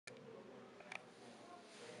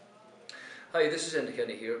Hi, this is Enda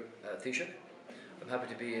Kenny here, Taoiseach. I'm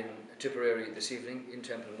happy to be in Tipperary this evening in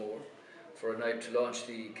Templemore for a night to launch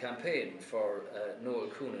the campaign for Noel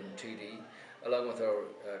Coonan TD, along with our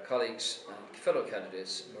colleagues and fellow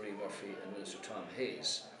candidates Marie Murphy and Minister Tom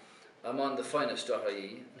Hayes. I'm on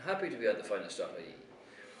thefinest.ie and happy to be on thefinest.ie.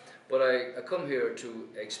 But I come here to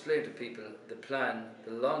explain to people the plan,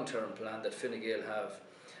 the long-term plan that Fine Gael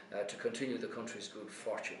have to continue the country's good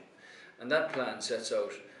fortune. And that plan sets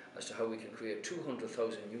out as to how we can create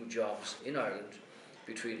 200,000 new jobs in Ireland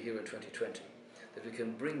between here and 2020. That we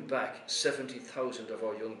can bring back 70,000 of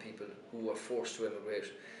our young people who were forced to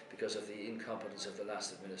emigrate because of the incompetence of the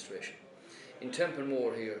last administration. In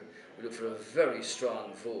Templemore here, we look for a very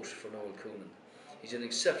strong vote for Noel Coonan. He's an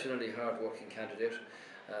exceptionally hard-working candidate,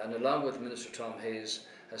 and along with Minister Tom Hayes,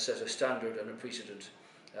 has set a standard and a precedent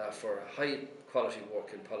for high-quality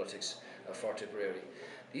work in politics for Tipperary.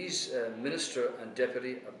 These Minister and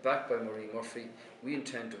Deputy are backed by Marie Murphy. We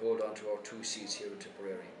intend to hold on to our 2 seats here in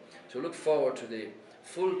Tipperary. So look forward to the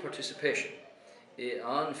full participation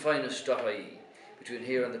on finest.ie between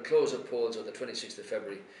here and the close of polls on the 26th of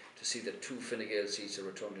February to see that 2 Fine Gael seats are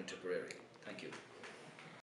returned in Tipperary. Thank you.